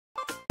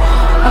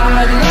So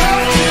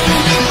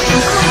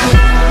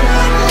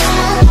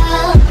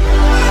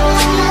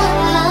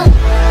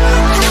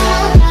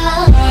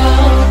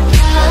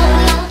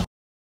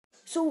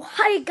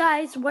hi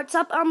guys, what's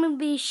up? I'm going to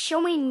be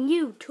showing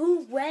you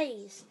 2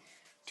 ways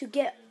to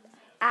get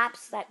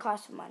apps that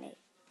cost money.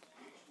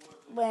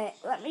 But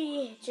let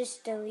me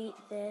just delete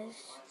this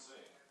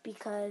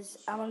because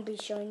I'm going to be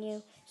showing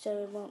you,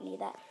 so it won't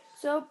need that.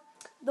 So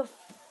the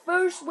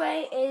first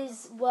way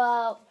is,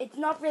 well, it's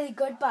not really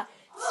good, but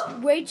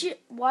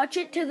watch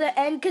it to the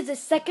end, because the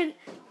second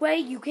way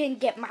you can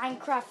get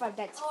Minecraft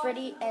that's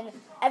free and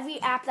every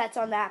app that's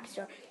on the App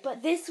Store.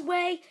 But this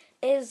way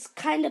is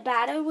kind of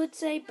bad, I would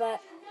say,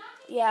 but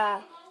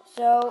yeah.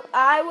 So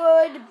I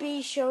would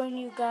be showing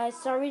you guys.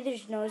 Sorry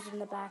there's noise in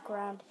the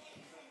background.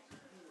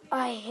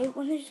 I hate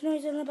when there's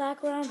noise in the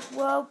background.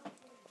 Well,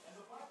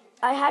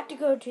 I have to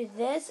go to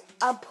this.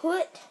 I'll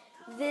put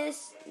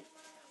this,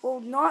 well,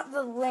 not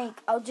the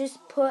link. I'll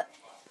just put,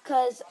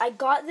 because I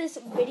got this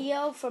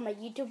video from a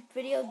YouTube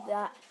video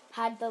that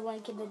had the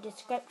link in the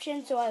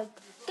description. So I'm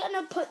going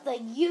to put the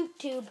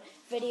YouTube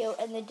video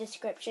in the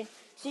description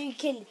so you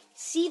can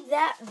see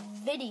that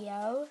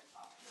video.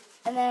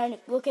 And then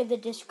look at the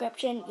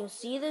description. You'll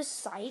see the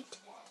site.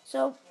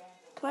 So,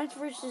 Plants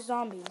vs.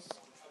 Zombies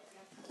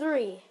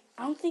 3.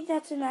 I don't think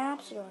that's in the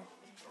App Store.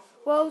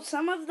 Well,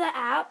 some of the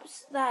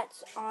apps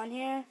that's on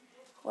here,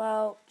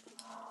 on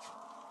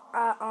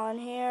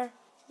here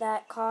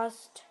that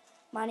cost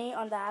money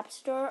on the App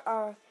Store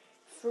are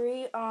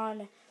free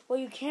on, well,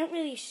 you can't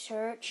really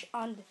search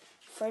on the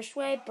first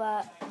way,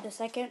 but the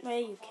second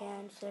way you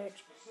can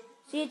search.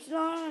 See, it's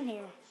not on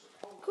here.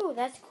 Cool,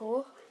 that's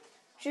cool.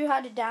 Show you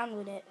how to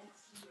download it.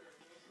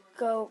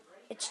 Go,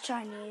 it's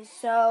Chinese,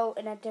 so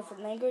in a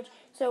different language.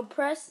 So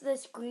press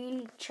this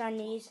green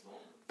Chinese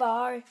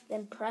bar,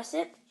 then press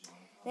it.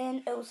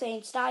 Then it will say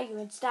install. You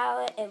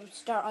install it, it will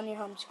start on your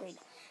home screen.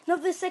 Now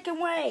the second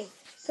way,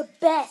 the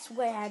best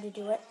way how to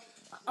do it.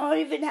 I don't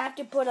even have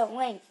to put a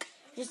link.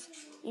 Just,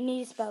 you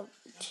need to spell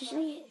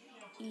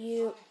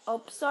T-U,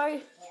 oh,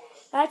 sorry.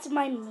 That's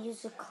my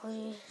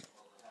Musical.ly.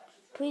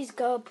 Please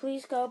go,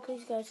 please go,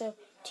 please go. So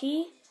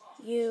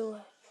T-U-T-U,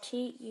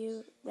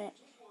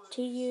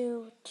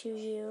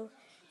 T-U-T-U,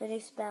 then you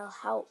spell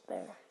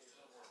helper.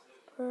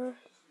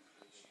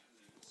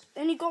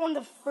 Then you go on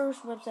the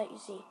first website you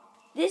see.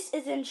 This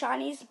is in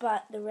Chinese,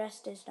 but the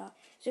rest is not.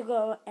 So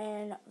go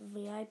in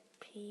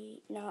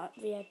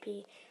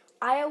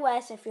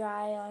iOS, if you're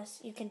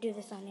iOS. You can do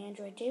this on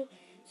Android too.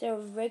 So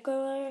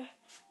regular,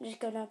 I'm just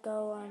going to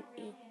go on,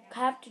 you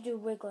have to do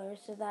regular,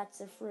 so that's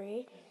a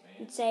free.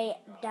 And say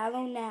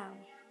download now.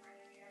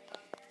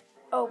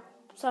 Oh,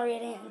 sorry, I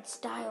didn't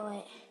install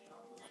it.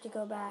 I have to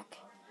go back.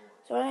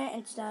 So I didn't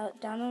install it,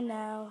 download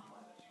now.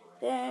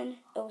 Then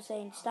it will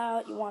say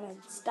install. You want to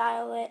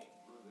install it.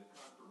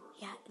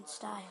 Yeah,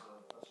 install.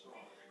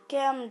 Okay,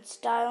 I'm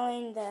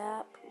installing the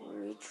app.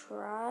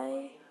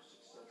 Retry.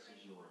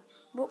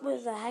 What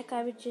was the heck?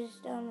 I was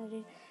just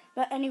downloading.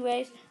 But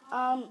anyways,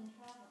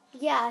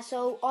 yeah.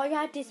 So all you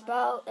have to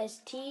spell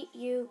is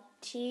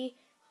T-U-T-U.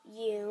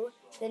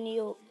 Then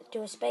you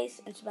do a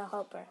space and spell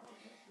helper.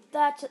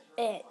 That's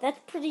it. That's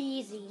pretty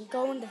easy. You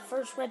go on the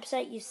first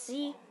website you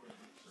see.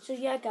 So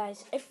yeah,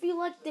 guys, if you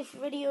liked this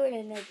video and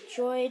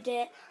enjoyed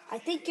it, I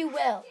think you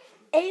will.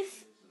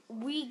 If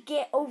we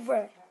get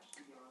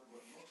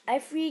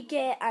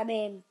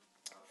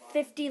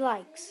 50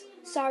 likes.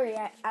 Sorry,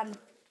 I'm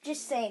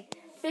just saying,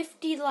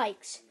 50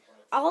 likes.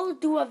 I'll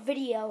do a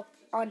video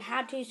on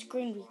how to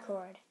screen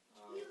record.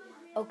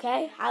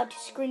 Okay? How to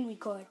screen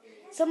record.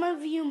 Some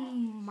of you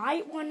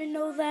might want to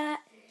know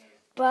that,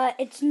 but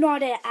it's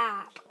not an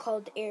app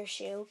called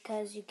Airshoe,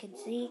 because you can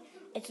see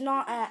it's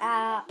not an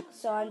app,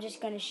 so I'm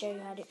just going to show you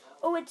how to.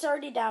 Oh, it's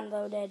already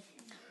downloaded.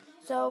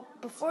 So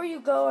before you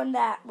go on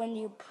that, when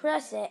you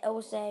press it, it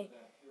will say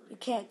you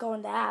can't go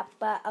in the app,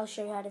 but I'll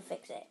show you how to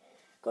fix it.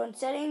 Go in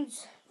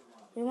settings.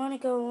 We want to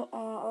go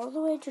all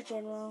the way to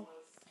general.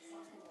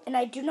 And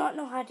I do not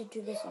know how to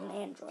do this on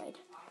Android,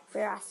 if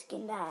you're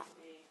asking that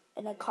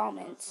in the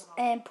comments.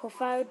 And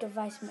profile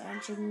device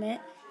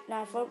management.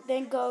 Now,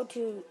 then go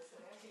to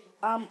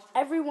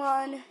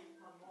everyone,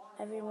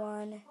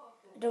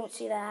 don't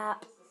see the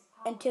app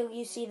until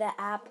you see the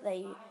app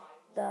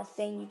the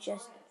thing you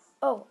just,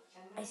 oh,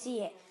 I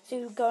see it. So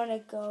you're going to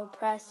go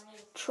press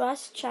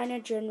Trust China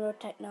General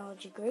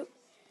Technology Group.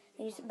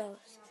 And you spell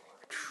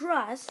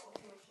trust.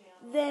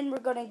 Then we're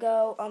going to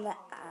go on the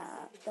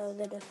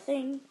little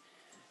thing.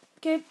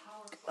 Okay,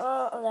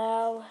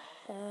 allow,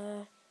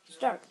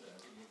 start.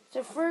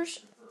 So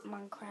first,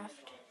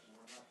 Minecraft.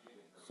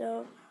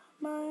 So,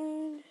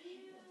 Minecraft.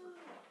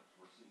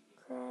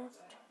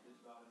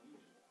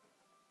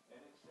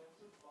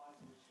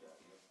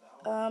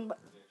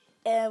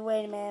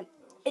 Wait a minute.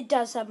 It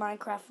does have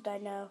Minecraft, I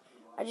know.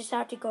 I just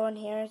have to go in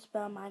here and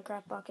spell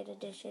Minecraft Pocket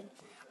Edition.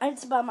 I didn't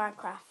spell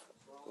Minecraft,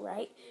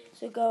 right?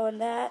 So go in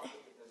that.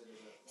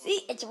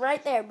 See, it's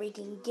right there. We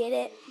can get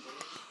it.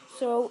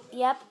 So,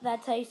 yep,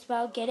 that's how you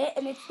spell get it.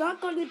 And it's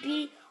not going to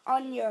be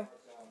on your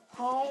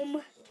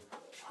home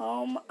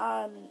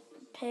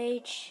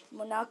page.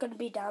 We're not going to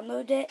be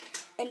downloaded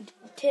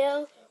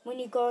until when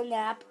you go in the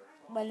app,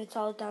 when it's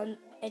all done,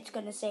 it's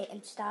going to say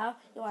install.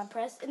 You want to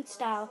press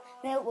install,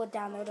 then it will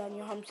download on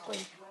your home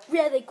screen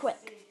really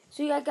quick.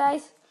 So yeah,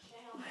 guys,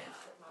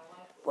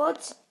 well,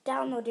 it's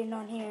downloading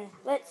on here.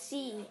 Let's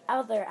see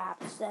other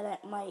apps that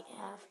it might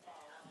have.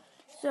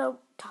 So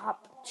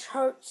Top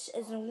Charts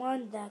is the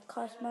one that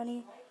costs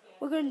money.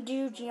 We're going to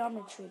do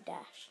Geometry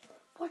Dash.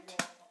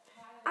 What?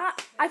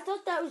 I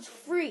thought that was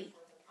free.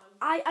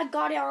 I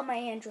got it on my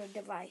Android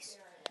device.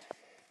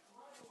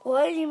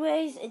 Well,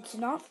 anyways, it's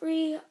not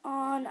free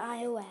on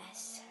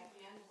iOS.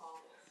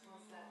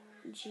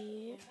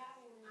 Geometry.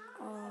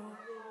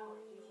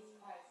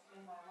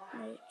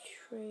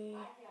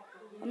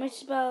 I'm going to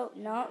spell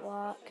not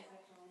walk.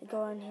 I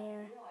go in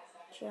here.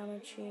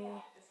 Geometry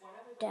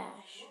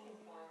Dash.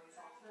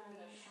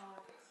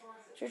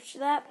 Search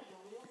that.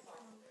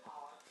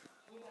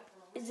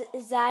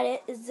 Is that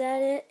it? Is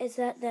that it? Is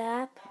that the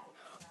app?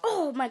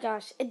 Oh my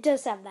gosh, it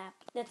does have that.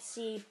 Let's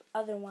see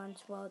other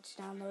ones while it's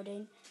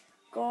downloading.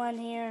 Go on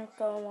here,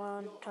 go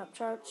on Top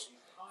Charts.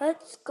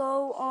 Let's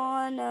go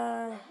on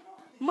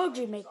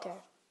Emoji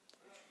Maker.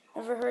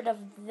 Never heard of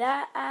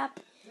that app,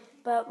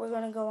 but we're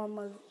going to go on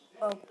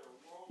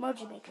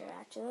Emoji Maker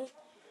actually.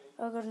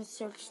 We're going to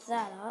search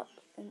that up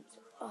and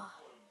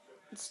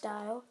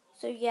style.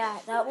 So yeah,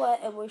 that's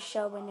what it will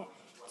show when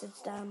it's in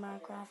style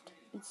Minecraft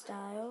in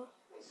style.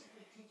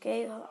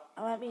 Okay,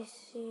 let me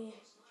see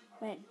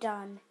when it's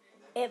done.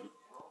 It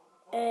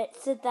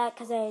said that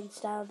because I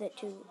installed it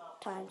 2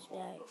 times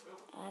by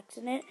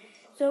accident.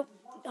 So,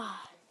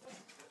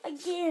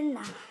 again,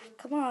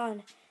 come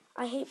on.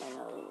 I hate my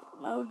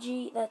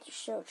emoji. Let's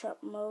search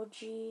up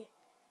emoji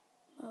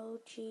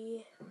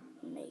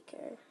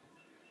maker.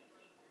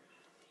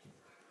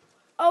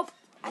 Oh,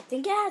 I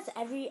think it has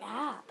every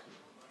app.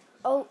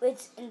 Oh,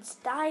 it's in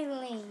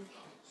styling.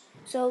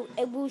 So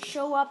it will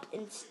show up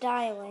in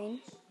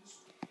styling.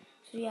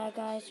 So yeah,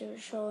 guys, it will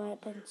show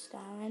up in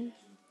styling.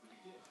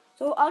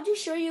 So I'll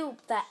just show you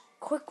that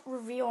quick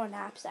review on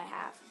apps I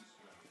have.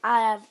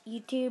 I have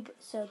YouTube,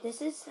 so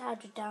this is how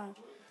to download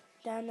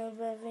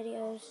my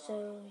videos.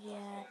 So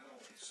yeah,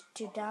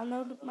 to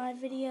download my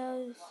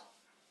videos.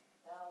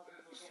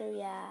 So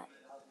yeah,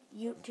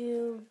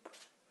 YouTube.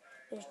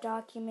 There's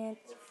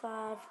Documents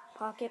 5,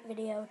 Pocket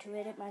Video to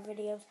edit my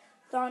videos,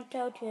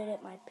 Thonto to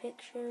edit my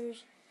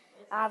pictures.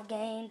 I have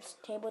games,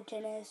 table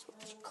tennis,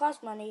 which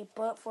costs money,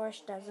 Bullet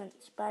Force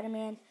doesn't.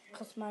 Spider-Man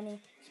costs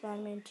money,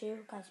 Spider-Man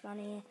 2 costs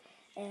money,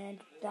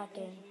 and that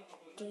game,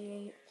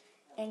 D8,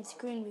 and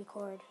Screen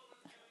Record.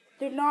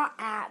 They're not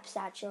apps,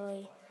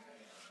 actually.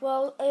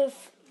 Well,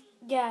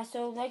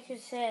 so like I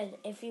said,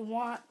 if you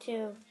want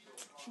to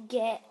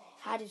get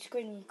how to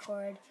screen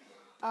record,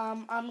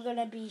 I'm going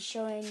to be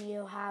showing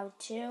you how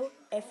to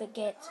if it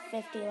gets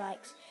 50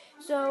 likes.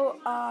 So,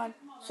 on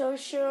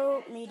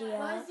social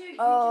media,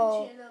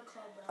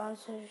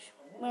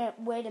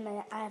 wait a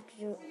minute, I have to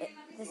do it.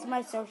 This is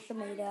my social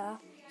media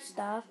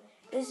stuff.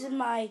 This is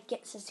my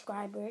get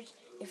subscribers.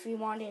 If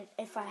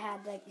I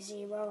had like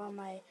 0 on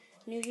my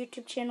new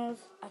YouTube channels,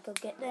 I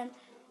could get them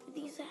with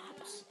these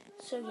apps.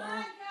 So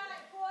yeah,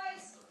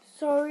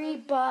 sorry,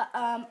 but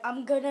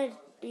I'm gonna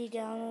be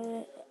down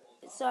with it.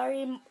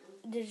 Sorry,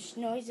 there's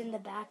noise in the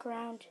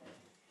background.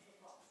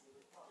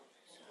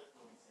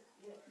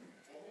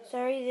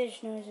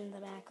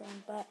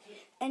 But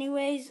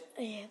anyways,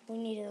 we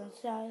need to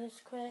install this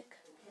quick.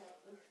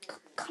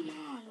 Come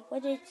on,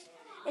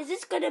 is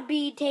this gonna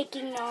be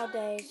taking all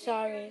day?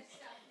 Sorry,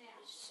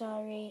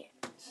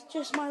 it's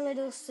just my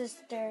little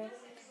sister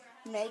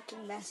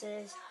making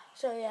messes.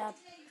 So yeah,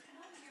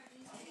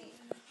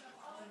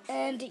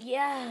 and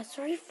yeah,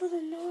 sorry for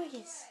the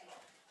noise.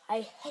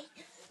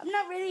 I'm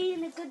not really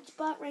in a good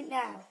spot right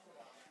now.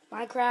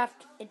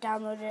 Minecraft, it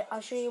downloaded.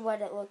 I'll show you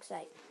what it looks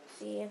like.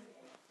 See?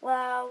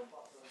 Wow.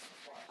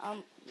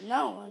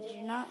 No,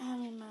 you're not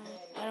having my.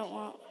 I don't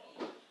want.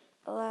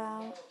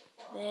 Allow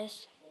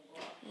this.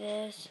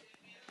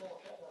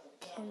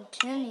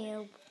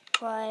 Continue.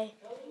 Play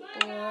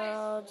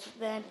worlds.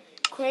 Then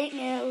create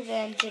new.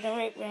 Then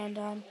generate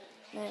random.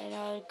 Then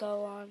I'll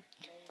go on.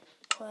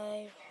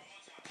 Play.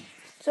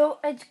 So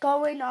it's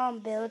going on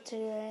build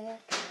today.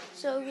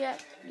 So yeah,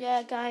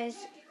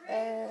 guys.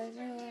 And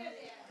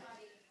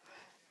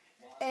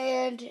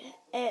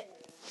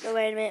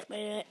wait a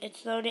minute,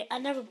 it's loading. I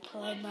never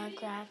played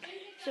Minecraft,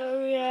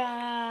 so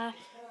yeah,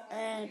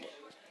 and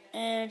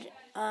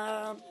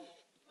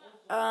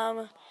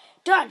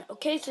done.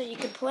 Okay, so you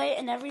can play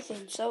and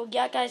everything. So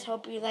yeah, guys,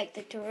 hope you like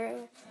the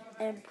tutorial,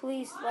 and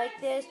please like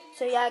this.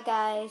 So yeah,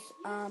 guys,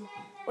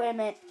 wait a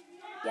minute,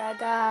 yeah,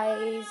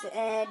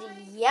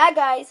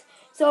 guys,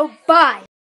 so bye.